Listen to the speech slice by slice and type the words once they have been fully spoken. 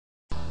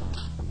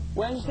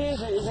Wednesdays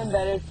are even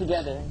better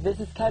together. This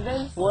is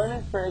Kevin, warm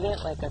and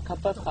fervent like a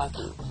cup of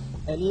coffee.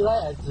 And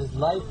Eli as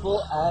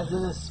delightful as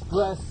an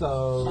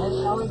espresso.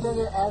 And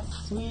Alexander as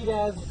sweet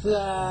as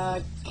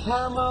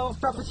caramel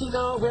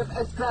frappuccino with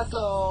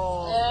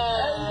espresso.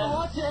 And you're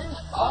watching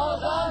All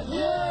About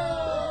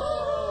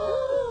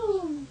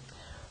You!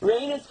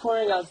 Rain is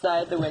pouring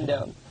outside the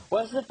window.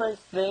 What's the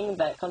first thing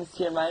that comes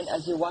to your mind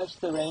as you watch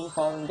the rain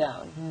falling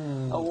down?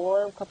 A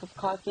warm cup of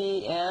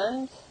coffee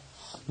and...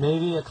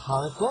 Maybe a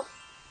comic book?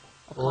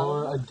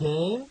 Or a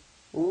game?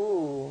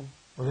 Ooh.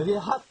 Or maybe a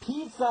hot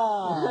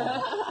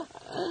pizza!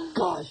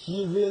 Gosh,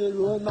 you really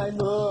ruined my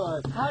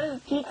mood. How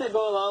does pizza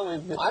go along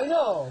with this? I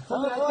know.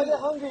 I get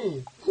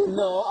hungry.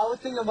 No, I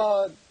would think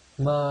about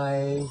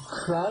my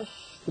crush,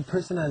 the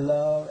person I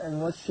love,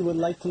 and what she would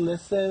like to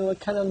listen, what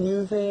kind of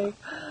music.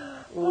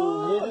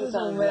 Ooh, music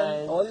sounds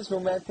nice. All these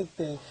romantic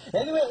things.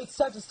 Anyway, it's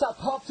time to start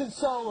Pops and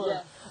Sour.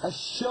 Yes. A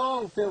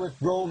show filled with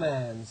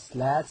romance.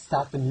 Let's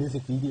start the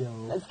music video.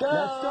 Let's go!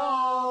 Let's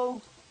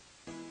go!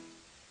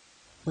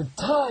 When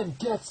time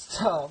gets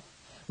tough,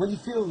 when you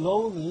feel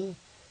lonely,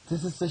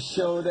 this is a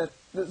show that's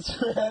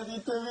ready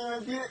to be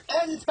with you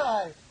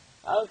anytime.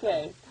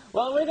 Okay,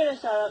 well, we're going to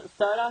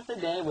start off the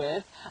day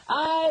with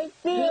I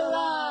Feel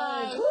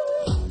Like!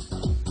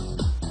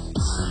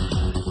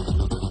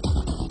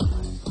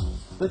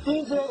 The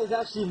theme today is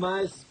actually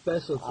my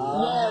specialty.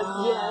 Yes,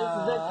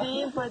 the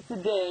theme for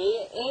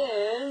today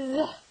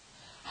is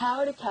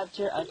how to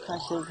capture a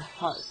crush's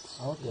heart.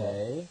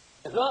 Okay.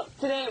 Well,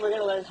 today we're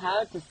going to learn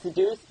how to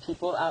seduce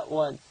people at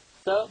once.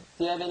 So,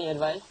 do you have any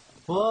advice?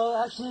 Well,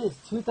 actually, it's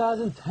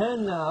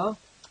 2010 now.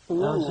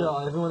 Ooh. I'm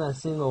sure everyone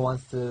that's single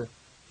wants to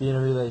be in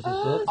a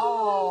relationship.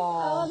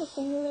 Oh, the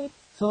single.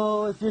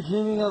 So, if you're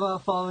dreaming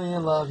about falling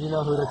in love, you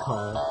know who to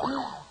call.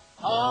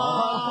 Cut!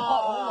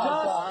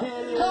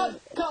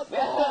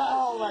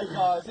 Oh my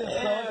gosh, it's so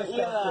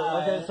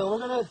disgusting. Okay,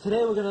 so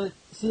today we're gonna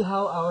see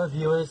how our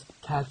viewers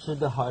captured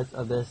the hearts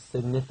of their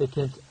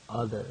significant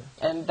other.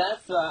 And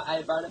that's why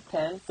I brought a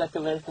pen so I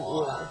could learn from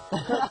Eli.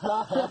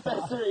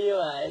 Professor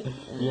Eli.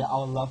 Yeah,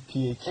 our love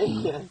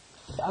PhD. Yes.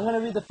 I'm gonna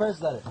read the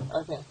first letter,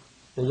 Okay.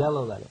 the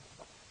yellow letter.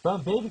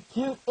 From Baby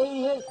Cute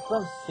 88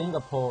 from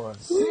Singapore.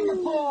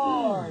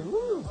 Singapore!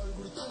 Woo.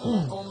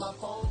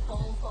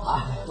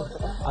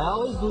 I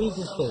always believed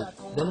his fate.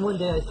 Then one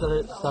day I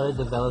started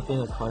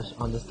developing a crush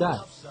on this guy.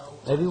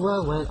 Everywhere I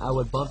went, I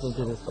would bump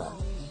into this guy.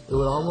 It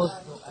was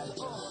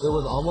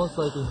almost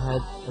like he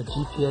had a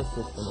GPS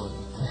system on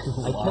him.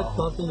 I kept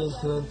bumping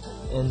into him,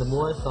 and the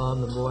more I saw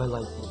him, the more I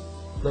liked him.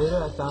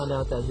 Later, I found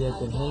out that he had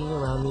been hanging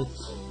around me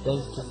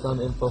thanks to some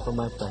info from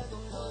my friend.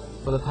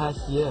 For the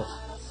past year,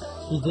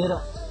 he did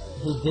a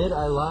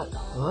lot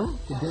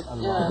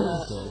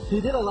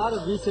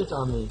of research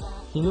on me.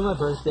 He knew my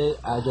birthday,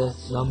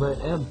 address, number,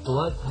 and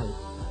blood type.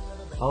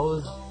 I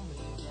was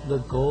the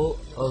goal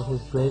of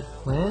his great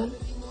plan.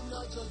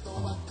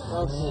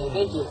 Okay,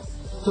 thank you.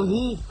 So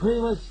he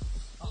pretty much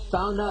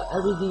found out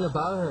everything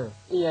about her.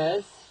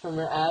 Yes, from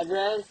her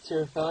address to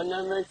her phone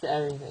number to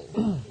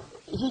everything.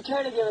 He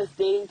tried to give us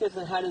dating tips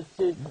on how to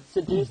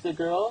seduce the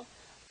girl,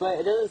 but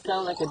it doesn't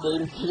sound like a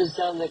dating tip. It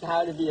sounds like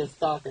how to be a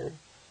stalker.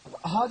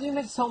 How do you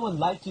make someone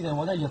like you then?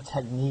 What are your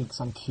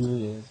techniques? I'm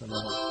curious about.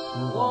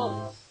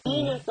 Well,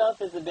 being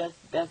yourself is the best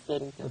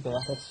dating tip. The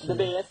best, that's true. The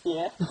best,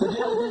 yeah.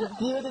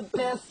 You're the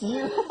best,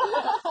 you.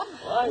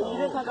 Well, you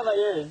didn't talk about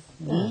yours.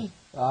 Me?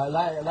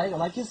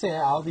 Like you say,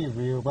 I'll be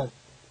real, but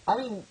I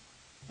mean,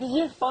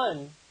 You're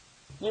fun.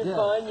 You're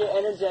fun, you're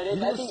energetic.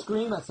 you just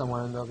scream at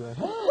someone and they'll be like,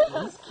 hey,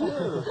 that's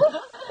cute.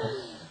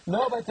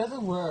 No, but it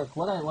doesn't work.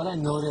 What I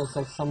noticed,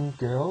 like some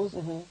girls,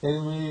 they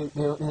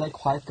like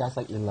quiet guys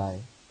like Eli.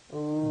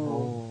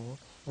 Ooh.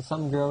 And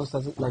some girls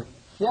doesn't like,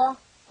 yeah,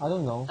 I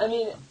don't know. I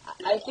mean,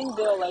 I think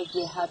they'll like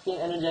your happy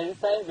and energetic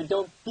side, but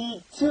don't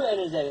be too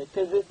energetic,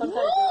 because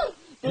sometimes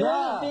they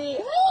want to be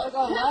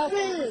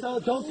happy. So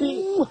don't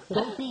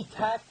be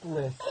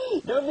tactless.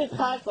 Don't be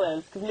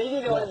tactless, because maybe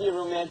they want to be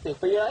romantic,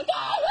 but you're like,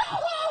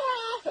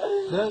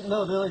 They're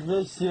like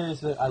really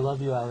serious. Like, I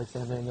love you,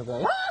 Alexander, and they'll be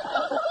like,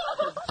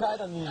 try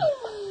on me.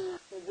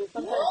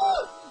 sometimes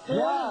they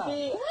want to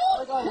be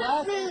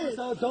happy.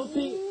 So don't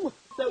be.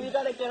 So we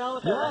gotta get on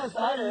with our Yes,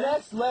 our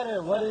next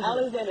letter. What is it?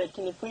 Alexander,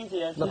 can you please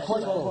read us The next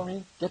purple one? for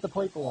me. Get the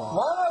purple one.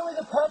 Why with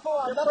the purple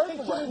one? The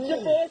purple one. The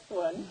best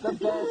one. The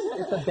best.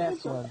 It's the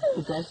best one.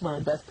 The best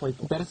one. Best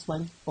purple. Best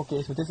one.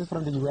 Okay, so this is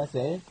from the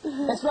USA.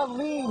 It's from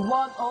Lee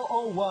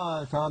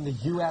 1001 from the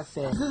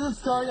USA. This is a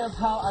story of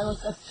how I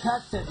was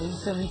attracted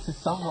instantly to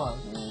someone.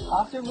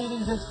 After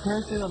meeting this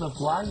person on a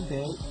blind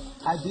date,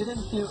 I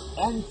didn't feel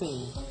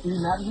anything. We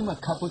met him a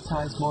couple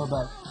times more,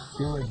 but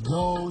there were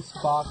no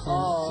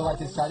sparkles, so I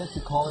decided to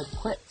call it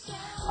quits.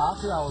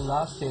 After our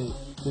last date,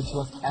 which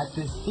was at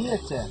the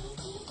theater,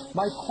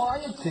 my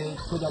quiet date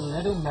put a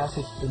little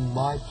message in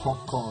my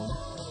popcorn.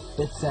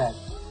 It said,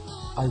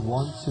 I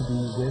want to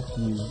be with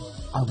you.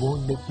 I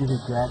won't make you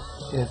regret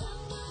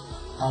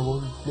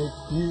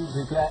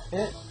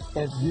it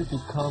if you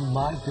become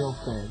my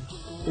girlfriend.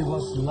 It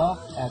was love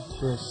at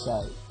first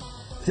sight.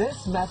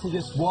 This message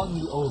just won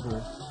me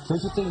over.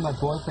 Don't you think my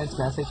boyfriend's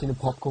message in the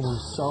popcorn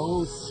was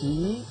so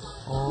sweet?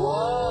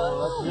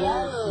 Oh, That's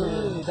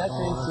really sweet. That's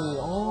really sweet.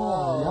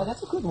 Oh, yeah,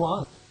 that's a good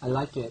one. I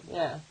like it.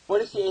 Yeah.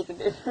 What if she ate the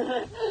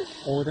paper?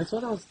 Oh, that's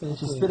what I was thinking.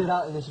 She spit it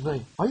out and then she's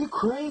like, "Are you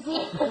crazy?"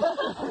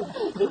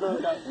 They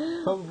broke up.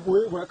 But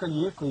will it work on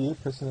you, for you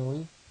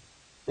personally?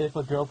 If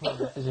a girl put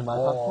a message in my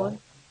Oh. popcorn,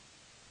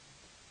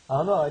 I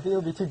don't know. I think it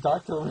would be too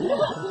dark to read.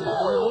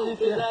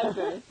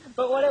 Exactly.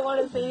 But what I want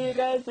to say to you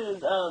guys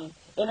is,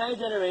 in our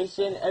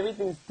generation,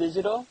 everything's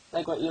digital,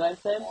 like what Eli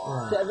said.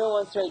 So everyone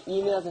wants to write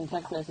emails and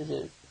text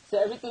messages. So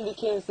everything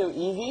became so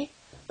easy.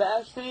 But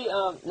actually,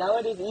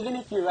 nowadays, even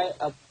if you write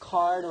a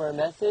card or a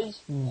message,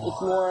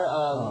 it's more,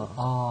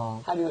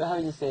 how do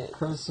you say it?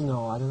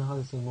 Personal. I don't know how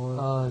to say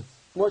more.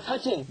 More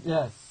touching.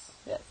 Yes.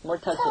 Yes, more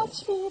touching.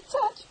 Touch me,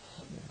 touch.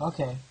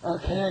 Okay.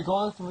 Anyway, go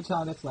on to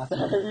our next lesson.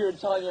 We were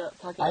talking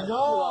I about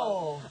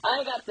know.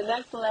 I got the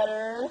next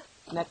letter.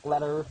 Next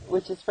letter,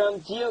 which is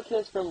from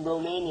GeoKiss from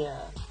Romania.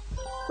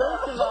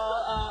 First of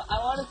all, I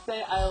want to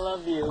say I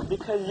love you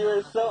because you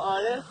are so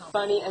honest,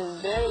 funny,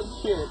 and very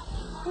cute.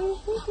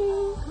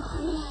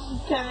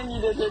 Kevin,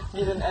 you deserve to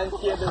be the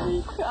MC of the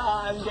week.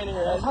 I'm getting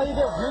red. That's how you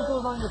get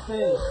wrinkles on your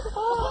face.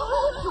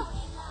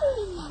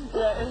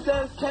 Yeah, it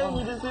says, Kevin,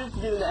 you deserve to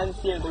be the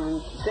MC of the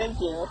week. Thank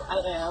you. I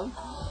am.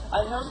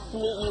 I hope to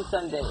meet you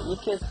someday. You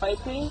kiss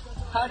fighting.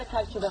 How to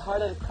capture the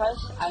heart of a crush.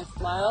 I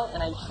smile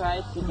and I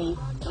try to be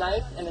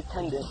nice and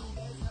attentive.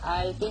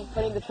 I think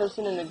putting the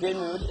person in a good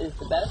mood is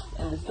the best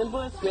and the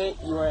simplest way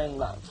you are in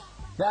love.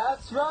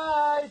 That's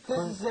right. This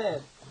is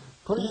it.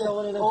 Putting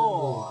someone in a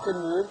Good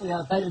mood.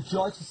 Yeah, be a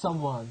joy to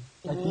someone.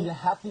 Like be the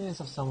happiness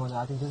of someone.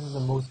 I think this is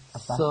the most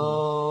effective.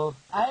 So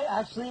I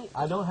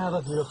don't have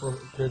a beautiful,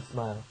 good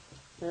smile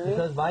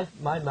because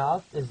my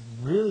mouth is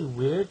really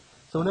weird.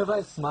 So whenever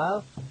I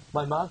smile,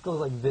 my mouth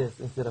goes like this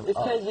instead of It's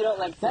up. because you don't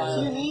like That's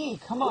smiling.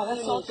 unique. Come on,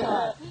 that's so unique.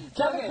 sad.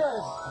 Kevin Okay.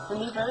 first. For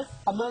me first?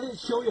 I'm gonna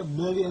show you $1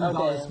 million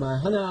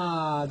smile.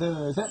 하나,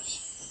 둘, 셋.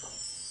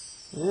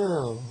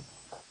 Ew.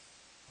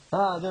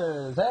 하나,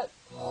 둘, 셋.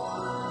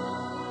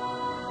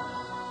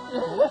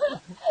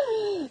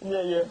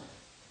 Yeah.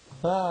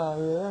 하나,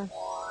 둘.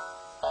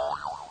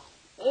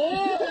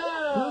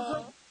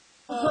 Ew!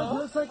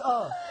 Looks like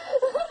a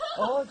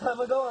long time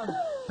ago on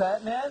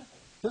Batman.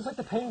 Looks like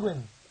the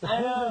Penguin. The I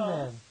Penguin know.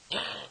 Man.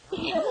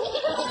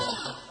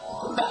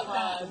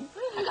 Batman.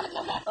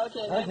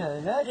 Okay,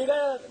 Okay, next. You're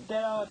gonna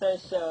get on with our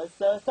show.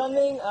 So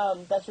something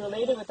that's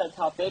related with our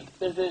topic,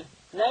 there's a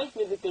nice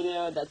music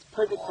video that's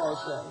perfect for our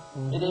show.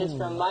 It is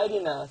from Mighty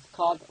Mouse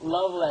called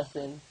Love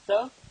Lesson.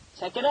 So,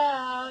 check it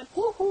out!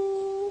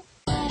 Woohoo!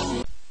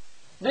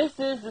 This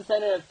is the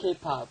center of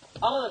K-pop.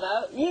 All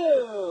about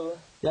you!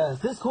 Yes,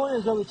 this corner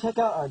is where we check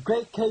out our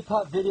great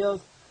K-pop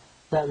videos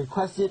that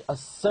requested a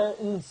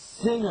certain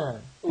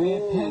singer. We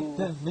picked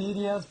the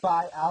videos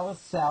by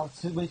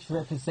ourselves, which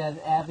represent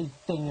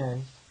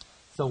everythingers.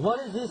 So what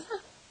is this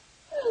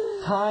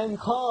time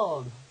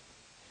called?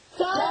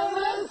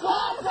 Silent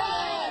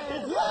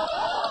Classics!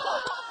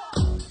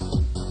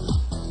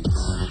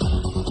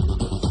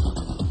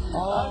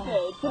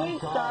 Okay, today's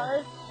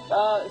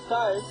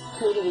stars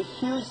created a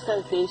huge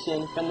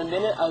sensation from the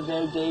minute of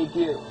their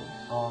debut.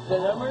 The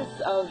numbers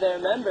of their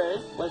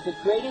members was the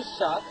greatest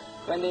shock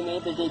when they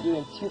made their debut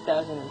in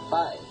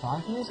 2005.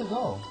 5 years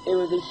ago. It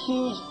was a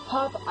huge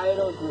pop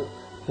idol group.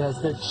 Yes,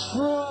 they're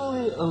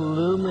truly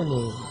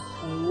illuminating.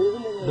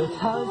 They're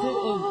talented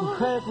and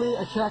incredibly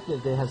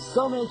attractive. They have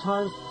so many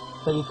charms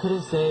that you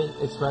couldn't say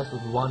expressed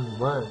with one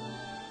word.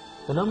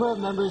 The number of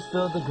members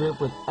filled the group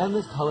with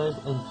endless colors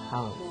and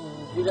talents.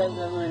 Do you guys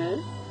know who it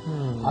is?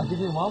 I'll give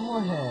you one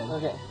more hint.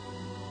 Okay.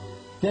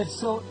 They've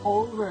sold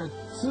over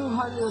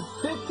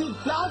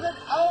 250,000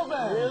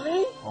 albums!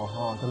 Really?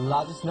 The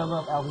largest number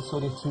of albums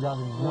sold in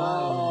 2009.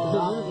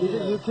 Wow. Is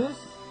it you, Kiss?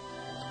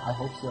 I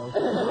hope so.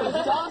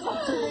 The songs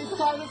of today's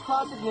Silent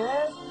Classic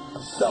is...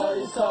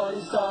 Sorry,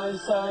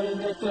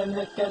 느낌.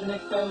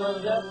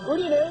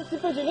 우리는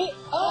슈퍼주니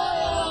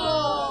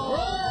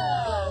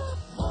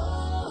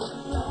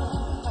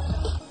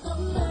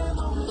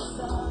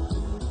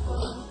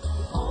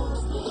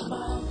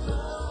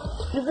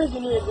Super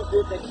Junior is a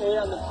group that carried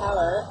on the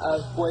power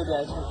of boy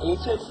bands from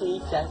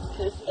H.O.T.,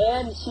 Kiss,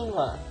 and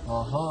Shinhwa.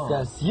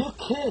 Yes, you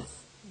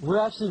Kiss. We're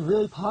actually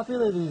really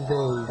popular these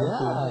days.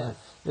 Yeah.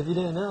 If you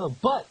didn't know.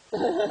 But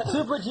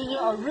Super Junior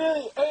are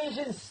really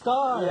Asian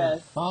stars.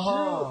 Yes.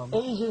 True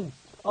Asian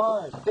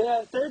stars. They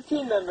have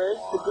 13 members.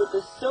 The group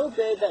is so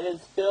big that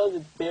it's filled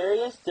with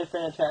various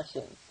different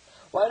attractions.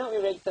 Why don't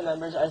we rank the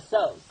members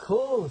ourselves?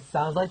 Cool.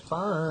 Sounds like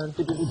fun.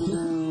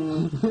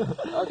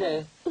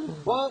 Okay.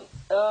 Well,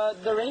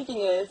 the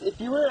ranking is, if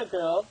you were a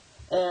girl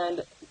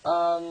and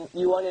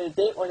you wanted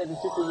to date one of the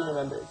Super Junior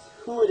members,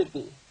 who would it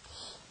be?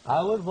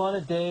 I would want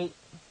to date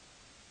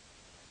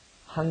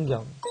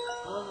Hangyung.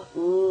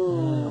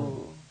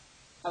 Ooh.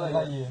 How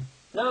about you? you?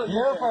 No,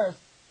 You're first.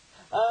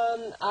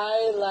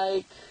 I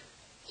like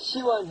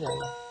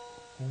Shiwon-hyun.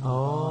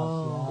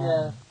 Oh.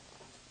 Yeah.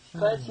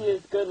 But he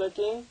is good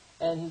looking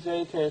and he's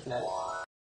very charismatic.